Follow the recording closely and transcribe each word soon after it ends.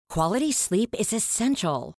Quality sleep is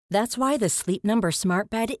essential. That's why the Sleep Number Smart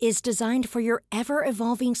Bed is designed for your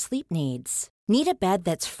ever-evolving sleep needs. Need a bed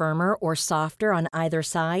that's firmer or softer on either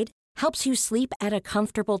side? Helps you sleep at a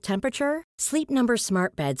comfortable temperature? Sleep Number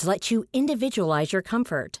Smart Beds let you individualize your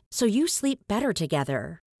comfort, so you sleep better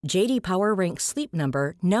together. J.D. Power ranks Sleep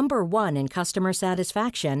Number number 1 in customer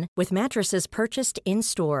satisfaction with mattresses purchased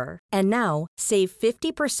in-store. And now, save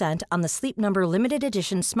 50% on the Sleep Number Limited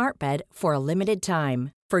Edition Smart Bed for a limited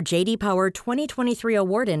time. For J.D. Power 2023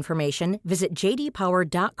 award information, visit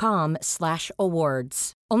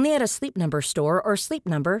jdpower.com/awards. Only at a Sleep Number store or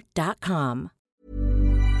sleepnumber.com.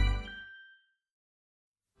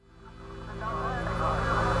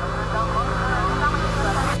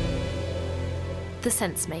 The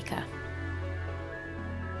Sensemaker.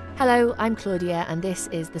 Hello, I'm Claudia, and this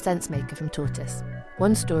is The Sensemaker from Tortoise.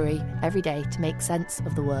 One story every day to make sense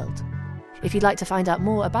of the world. If you'd like to find out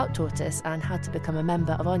more about Tortoise and how to become a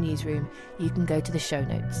member of our newsroom, you can go to the show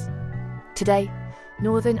notes. Today,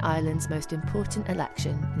 Northern Ireland's most important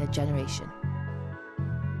election in a generation.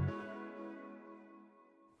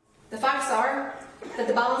 The facts are that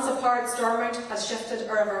the balance of power at Stormont has shifted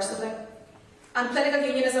irreversibly, and political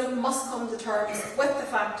unionism must come to terms with the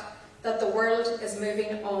fact that the world is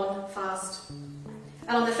moving on fast.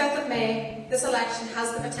 And on the 5th of May, this election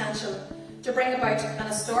has the potential to bring about an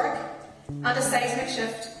historic and a seismic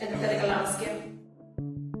shift in the political landscape.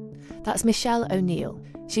 That's Michelle O'Neill.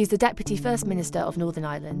 She's the Deputy First Minister of Northern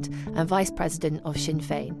Ireland and Vice President of Sinn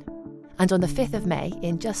Féin. And on the 5th of May,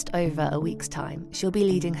 in just over a week's time, she'll be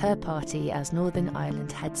leading her party as Northern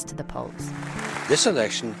Ireland heads to the polls. This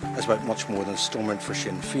election is about much more than Stormont for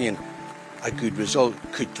Sinn Féin. A good result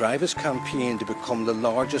could drive his campaign to become the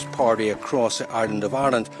largest party across the island of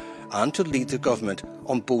Ireland and to lead the government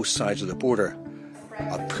on both sides of the border.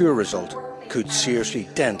 A poor result could seriously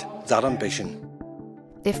dent that ambition.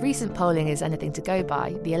 If recent polling is anything to go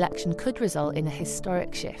by, the election could result in a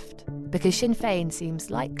historic shift, because Sinn Féin seems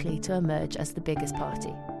likely to emerge as the biggest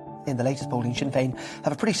party. In the latest polling, Sinn Féin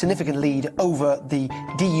have a pretty significant lead over the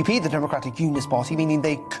DUP, the Democratic Unionist Party, meaning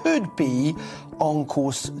they could be on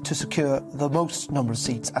course to secure the most number of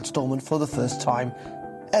seats at Stormont for the first time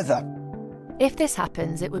ever. If this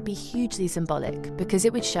happens, it would be hugely symbolic, because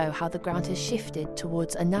it would show how the ground has shifted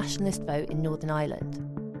towards a nationalist vote in Northern Ireland.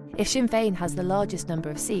 If Sinn Féin has the largest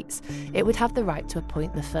number of seats, it would have the right to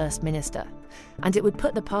appoint the First Minister, and it would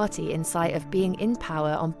put the party in sight of being in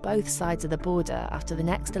power on both sides of the border after the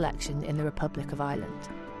next election in the Republic of Ireland.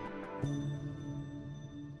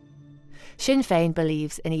 Sinn Féin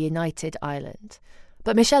believes in a united Ireland,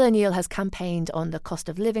 but Michelle O'Neill has campaigned on the cost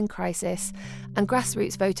of living crisis and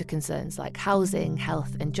grassroots voter concerns like housing,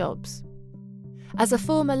 health and jobs. As a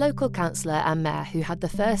former local councillor and mayor who had the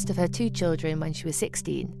first of her 2 children when she was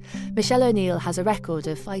 16, Michelle O'Neill has a record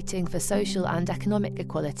of fighting for social and economic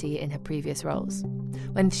equality in her previous roles.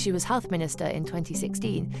 When she was health minister in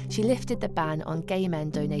 2016, she lifted the ban on gay men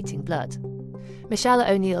donating blood. Michelle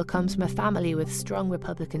O'Neill comes from a family with strong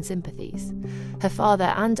Republican sympathies. Her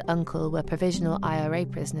father and uncle were provisional IRA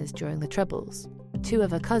prisoners during the Troubles. 2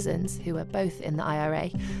 of her cousins, who were both in the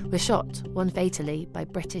IRA, were shot, one fatally, by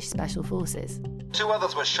British Special Forces. 2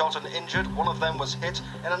 others were shot and injured. One of them was hit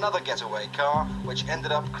in another getaway car, which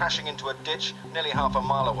ended up crashing into a ditch nearly half a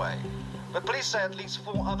mile away. But police say at least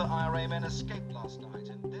 4 other IRA men escaped last night.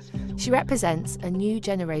 She represents a new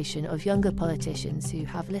generation of younger politicians who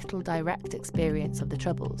have little direct experience of the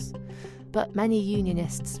Troubles. But many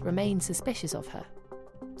unionists remain suspicious of her.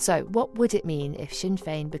 So, what would it mean if Sinn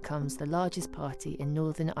Féin becomes the largest party in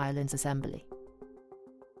Northern Ireland's Assembly?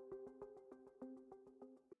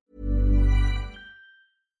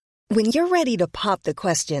 When you're ready to pop the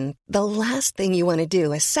question, the last thing you want to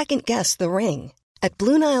do is second-guess the ring. At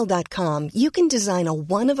BlueNile.com, you can design a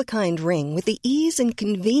one-of-a-kind ring with the ease and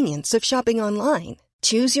convenience of shopping online.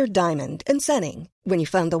 Choose your diamond and setting. When you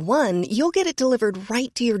find the one, you'll get it delivered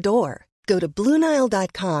right to your door. Go to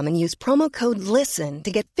BlueNile.com and use promo code LISTEN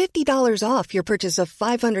to get $50 off your purchase of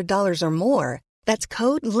 $500 or more. That's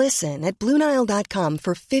code LISTEN at BlueNile.com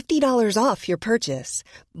for $50 off your purchase.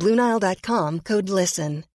 BlueNile.com, code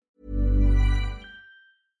LISTEN.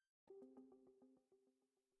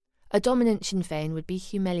 A dominant Sinn Féin would be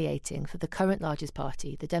humiliating for the current largest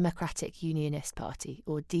party, the Democratic Unionist Party,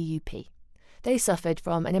 or DUP. They suffered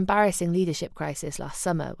from an embarrassing leadership crisis last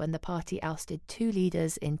summer when the party ousted 2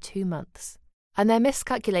 leaders in 2 months. And their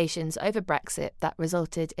miscalculations over Brexit that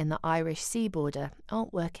resulted in the Irish sea border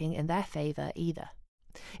aren't working in their favour either.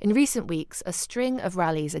 In recent weeks, a string of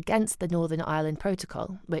rallies against the Northern Ireland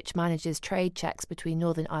Protocol, which manages trade checks between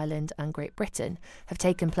Northern Ireland and Great Britain, have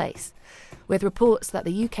taken place, with reports that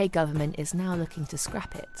the UK government is now looking to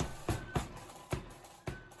scrap it.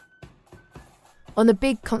 On the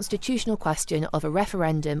big constitutional question of a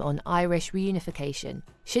referendum on Irish reunification,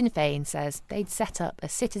 Sinn Féin says they'd set up a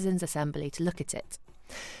citizens' assembly to look at it.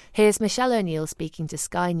 Here's Michelle O'Neill speaking to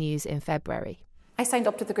Sky News in February. I signed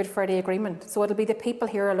up to the Good Friday Agreement, so it'll be the people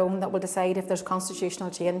here alone that will decide if there's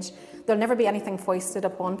constitutional change. There'll never be anything foisted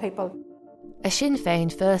upon people. A Sinn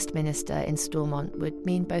Féin First Minister in Stormont would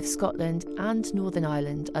mean both Scotland and Northern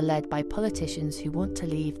Ireland are led by politicians who want to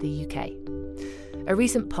leave the UK. A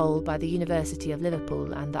recent poll by the University of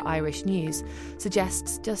Liverpool and the Irish News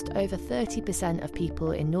suggests just over 30% of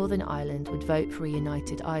people in Northern Ireland would vote for a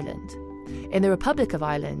united Ireland. In the Republic of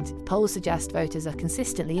Ireland, polls suggest voters are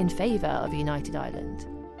consistently in favour of a united Ireland.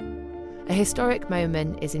 A historic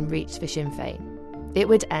moment is in reach for Sinn Féin. It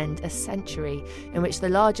would end a century in which the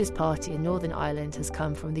largest party in Northern Ireland has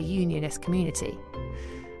come from the unionist community.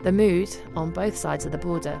 The mood, on both sides of the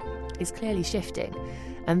border, is clearly shifting,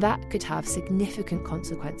 and that could have significant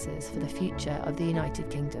consequences for the future of the United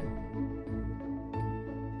Kingdom.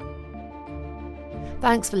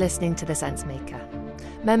 Thanks for listening to The Sensemaker.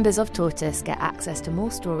 Members of Tortoise get access to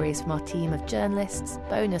more stories from our team of journalists,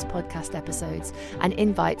 bonus podcast episodes, and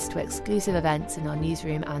invites to exclusive events in our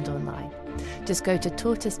newsroom and online. Just go to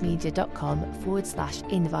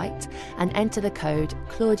tortoisemedia.com/invite and enter the code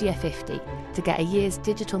Claudia50 to get a year's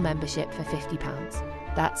digital membership for £50.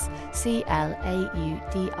 That's CLAUDIA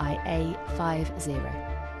 50.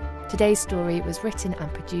 Today's story was written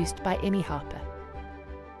and produced by Imi Harper.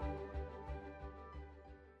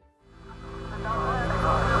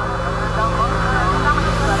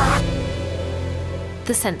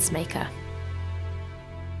 The Sensemaker.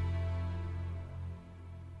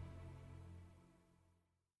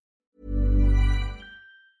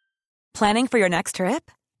 Planning for your next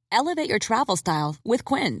trip? Elevate your travel style with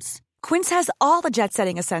Quince. Quince has all the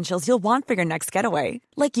jet-setting essentials you'll want for your next getaway,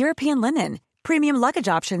 like European linen, premium luggage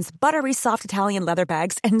options, buttery soft Italian leather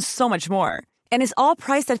bags, and so much more. And is all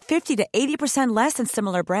priced at 50 to 80% less than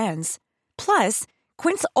similar brands. Plus,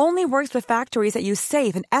 Quince only works with factories that use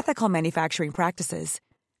safe and ethical manufacturing practices.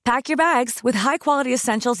 Pack your bags with high-quality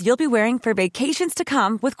essentials you'll be wearing for vacations to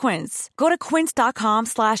come with Quince. Go to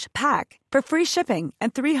quince.com/pack for free shipping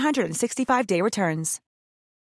and 365-day returns.